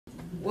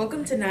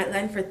Welcome to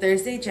Knightline for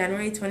Thursday,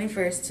 January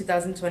 21st,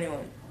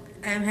 2021.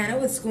 I am Hannah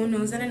with school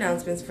news and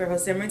announcements for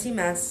Jose Marti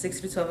MAST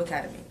 6-12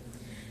 Academy.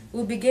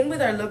 We'll begin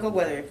with our local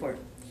weather report.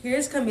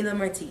 Here's Camila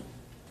Marti.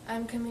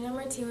 I'm Camila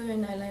Marti with your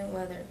Knightline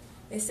weather.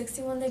 It's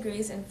 61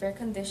 degrees and fair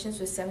conditions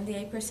with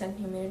 78%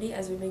 humidity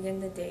as we begin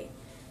the day.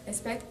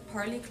 Expect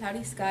partly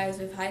cloudy skies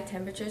with high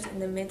temperatures in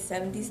the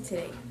mid-70s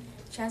today.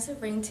 Chance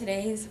of rain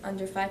today is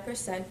under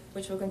 5%,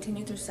 which will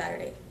continue through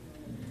Saturday.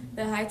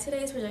 The high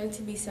today is projected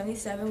to be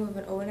 77 with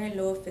an overnight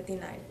low of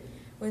 59.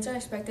 Winds are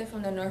expected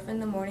from the north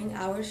in the morning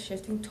hours,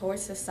 shifting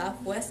towards the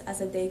southwest as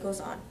the day goes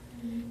on.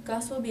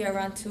 Gusts will be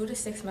around 2 to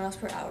 6 miles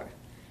per hour.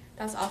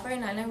 That's all for your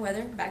Knightline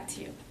weather. Back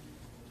to you.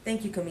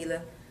 Thank you,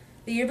 Camila.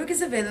 The yearbook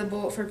is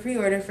available for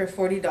pre-order for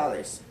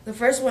 $40. The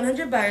first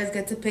 100 buyers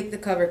get to pick the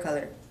cover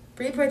color.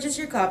 Pre-purchase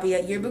your copy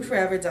at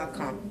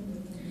yearbookforever.com.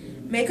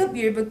 Makeup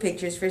yearbook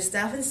pictures for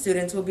staff and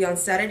students will be on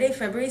Saturday,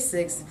 February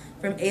 6th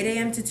from 8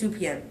 a.m. to 2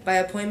 p.m. by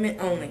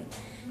appointment only.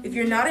 If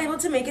you're not able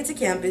to make it to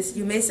campus,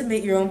 you may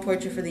submit your own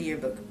portrait for the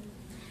yearbook.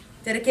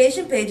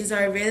 Dedication pages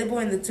are available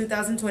in the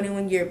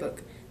 2021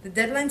 yearbook. The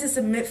deadline to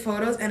submit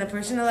photos and a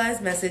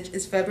personalized message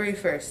is February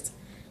 1st.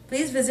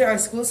 Please visit our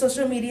school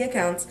social media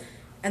accounts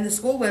and the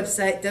school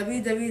website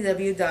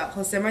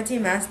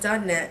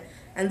www.josemartimast.net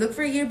and look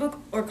for a yearbook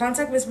or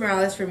contact Ms.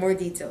 Morales for more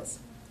details.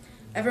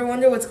 Ever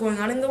wonder what's going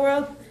on in the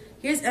world?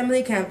 Here's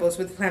Emily Campos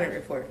with Planet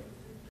Report.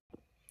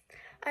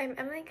 I'm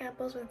Emily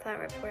Campos with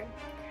Planet Report.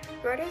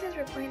 Reuters is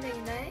reporting that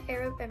United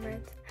Arab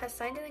Emirates has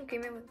signed an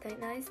agreement with the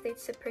United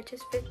States to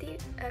purchase 50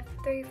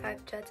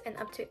 F-35 jets and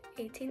up to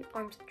 18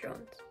 armed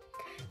drones.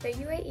 The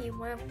UAE,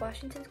 one of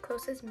Washington's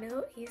closest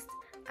Middle East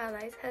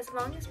allies, has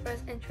long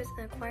expressed interest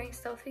in acquiring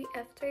stealthy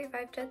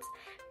F-35 jets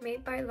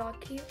made by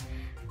Lockheed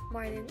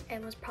Martin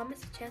and was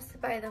promised a chance to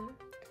buy them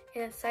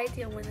in a side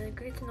deal when it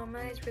agreed to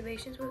normalize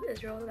relations with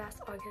Israel last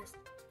August.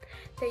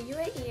 The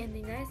UAE and the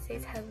United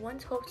States had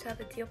once hoped to have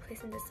a deal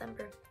placed in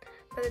December,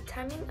 but the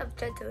timing of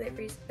jet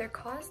deliveries, their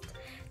cost,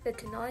 the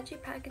technology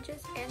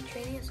packages, and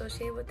training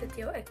associated with the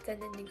deal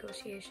extended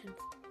negotiations.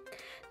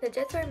 The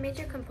jets are a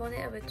major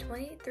component of a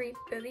 $23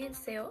 billion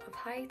sale of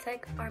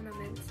high-tech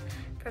armaments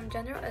from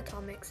General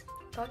Atomics,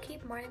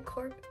 Lockheed Martin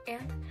Corp.,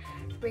 and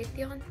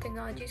Raytheon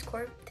Technologies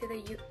Corp. to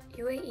the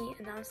UAE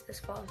announced this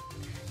fall.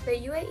 The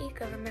UAE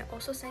government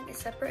also signed a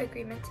separate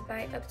agreement to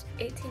buy up to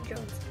 18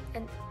 drones,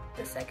 and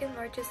the second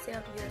largest sale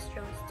of U.S.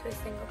 drones to a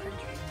single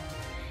country.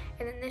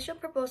 An initial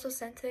proposal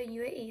sent to the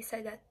UAE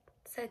said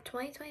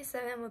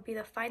 2027 would be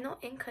the final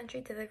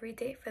in-country delivery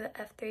date for the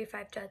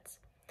F-35 jets.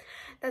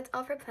 That's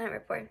all for Planet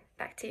Report.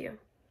 Back to you.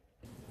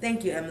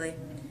 Thank you, Emily.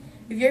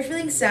 If you're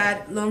feeling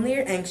sad, lonely,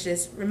 or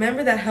anxious,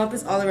 remember that help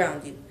is all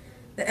around you.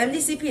 The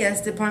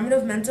MDCPS Department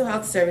of Mental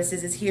Health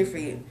Services is here for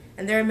you,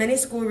 and there are many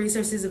school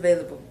resources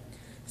available.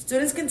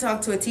 Students can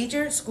talk to a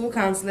teacher, school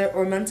counselor,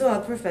 or mental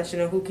health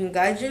professional who can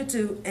guide you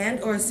to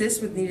and or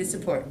assist with needed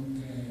support.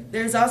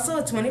 There is also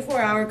a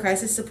 24-hour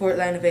crisis support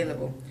line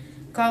available.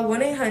 Call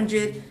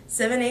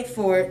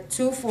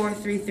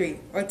 1-800-784-2433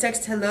 or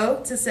text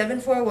HELLO to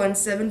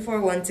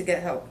 741-741 to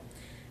get help.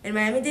 In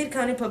Miami-Dade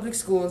County Public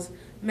Schools,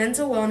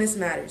 mental wellness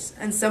matters,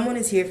 and someone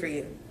is here for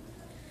you.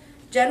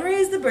 January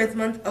is the birth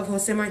month of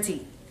Jose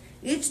Marti.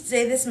 Each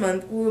day this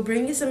month, we will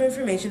bring you some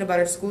information about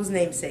our school's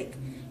namesake.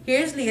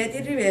 Here's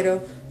Lieti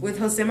Rivero with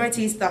Jose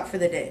Marti's thought for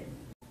the day.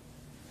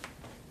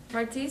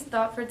 Marti's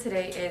thought for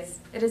today is,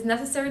 it is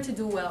necessary to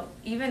do well,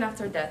 even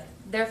after death.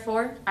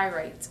 Therefore, I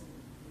write.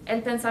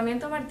 El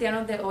pensamiento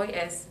martiano de hoy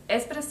es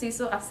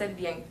preciso hacer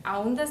bien,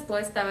 aún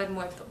después de haber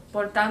muerto.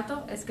 Por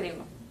tanto,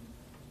 escribo.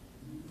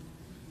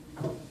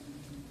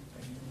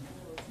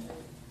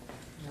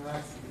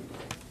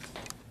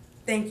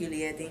 Thank you,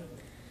 Lieti.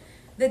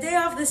 The day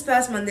off this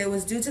past Monday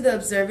was due to the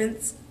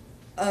observance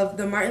of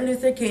the Martin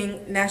Luther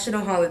King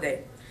National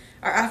Holiday.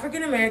 Our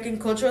African American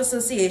Cultural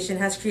Association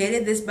has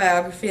created this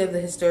biography of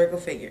the historical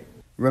figure.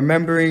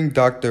 Remembering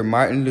Dr.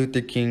 Martin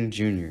Luther King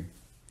Jr.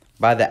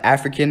 by the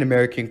African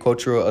American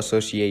Cultural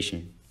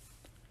Association.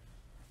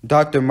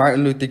 Dr.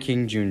 Martin Luther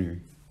King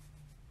Jr.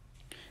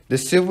 The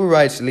civil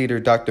rights leader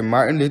Dr.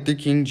 Martin Luther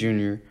King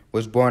Jr.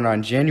 was born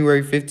on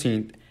January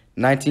 15,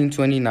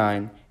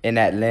 1929 in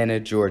Atlanta,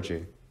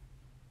 Georgia.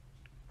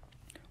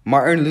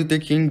 Martin Luther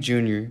King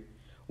Jr.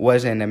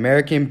 was an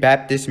American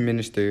Baptist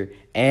minister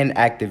and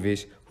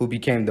activist who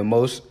became the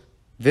most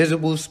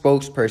visible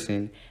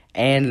spokesperson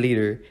and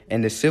leader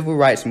in the civil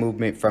rights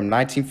movement from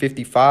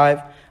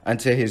 1955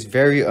 until his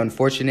very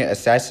unfortunate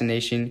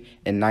assassination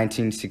in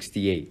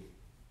 1968.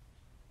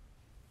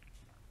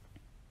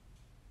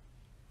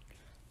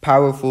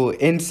 Powerful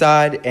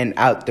inside and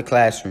out the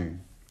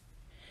classroom.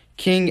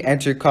 King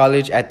entered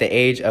college at the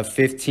age of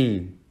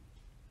 15.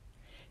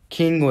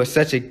 King was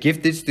such a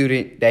gifted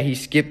student that he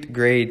skipped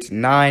grades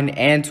 9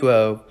 and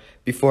 12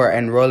 before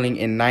enrolling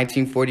in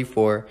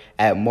 1944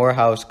 at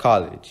Morehouse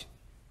College.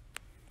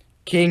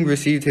 King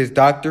received his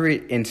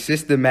doctorate in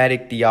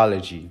systematic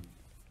theology.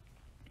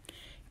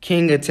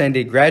 King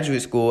attended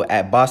graduate school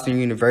at Boston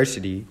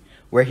University,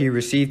 where he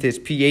received his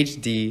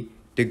PhD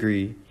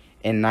degree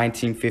in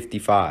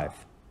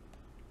 1955.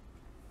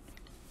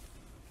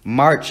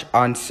 March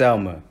on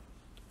Selma.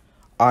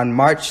 On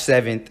March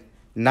 7th,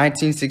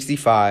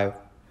 1965,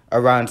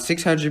 around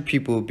 600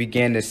 people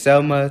began the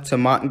Selma to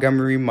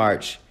Montgomery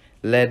March,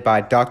 led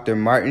by Dr.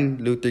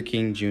 Martin Luther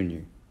King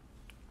Jr.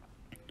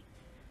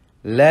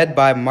 Led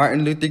by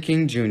Martin Luther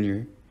King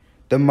Jr.,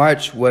 the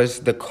march was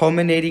the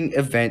culminating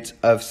event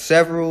of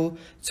several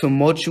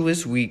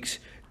tumultuous weeks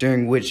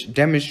during which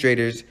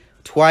demonstrators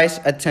twice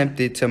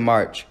attempted to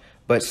march,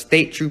 but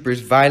state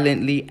troopers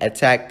violently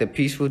attacked the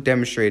peaceful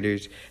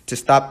demonstrators to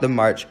stop the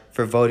march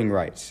for voting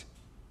rights.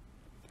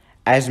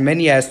 As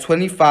many as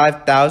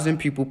 25,000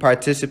 people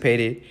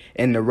participated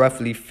in the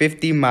roughly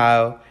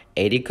 50-mile,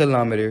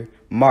 80-kilometer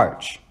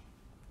march.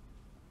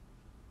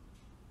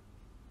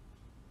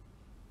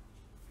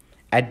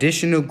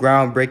 Additional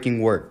groundbreaking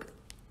work.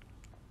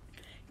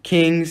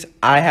 King's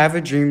I Have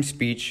a Dream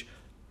speech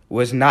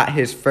was not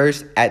his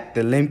first at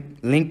the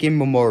Lincoln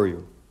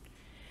Memorial.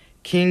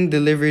 King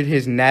delivered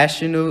his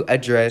national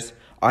address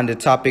on the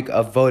topic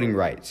of voting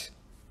rights.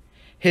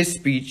 His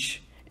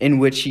speech, in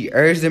which he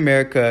urged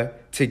America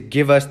to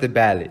give us the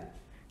ballot,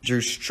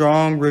 drew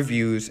strong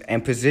reviews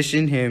and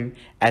positioned him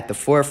at the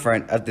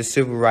forefront of the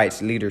civil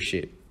rights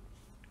leadership.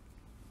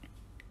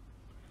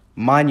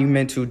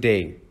 Monumental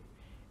Day.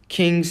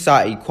 King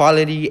sought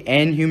equality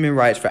and human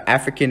rights for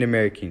African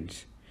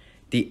Americans,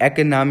 the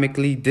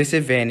economically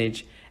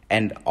disadvantaged,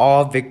 and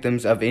all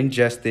victims of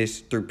injustice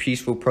through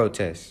peaceful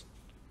protests.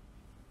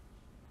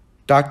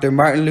 Dr.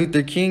 Martin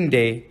Luther King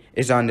Day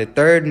is on the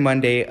third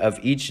Monday of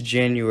each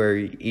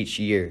January each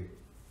year.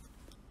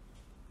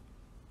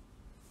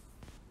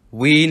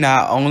 We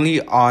not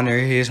only honor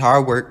his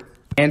hard work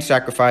and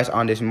sacrifice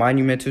on this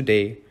monumental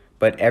day,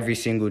 but every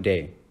single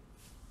day.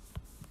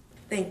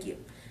 Thank you.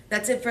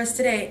 That's it for us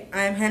today.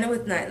 I am Hannah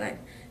with Knightline.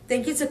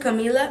 Thank you to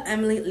Camila,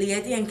 Emily,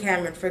 Lieti, and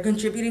Cameron for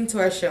contributing to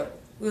our show.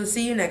 We will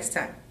see you next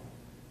time.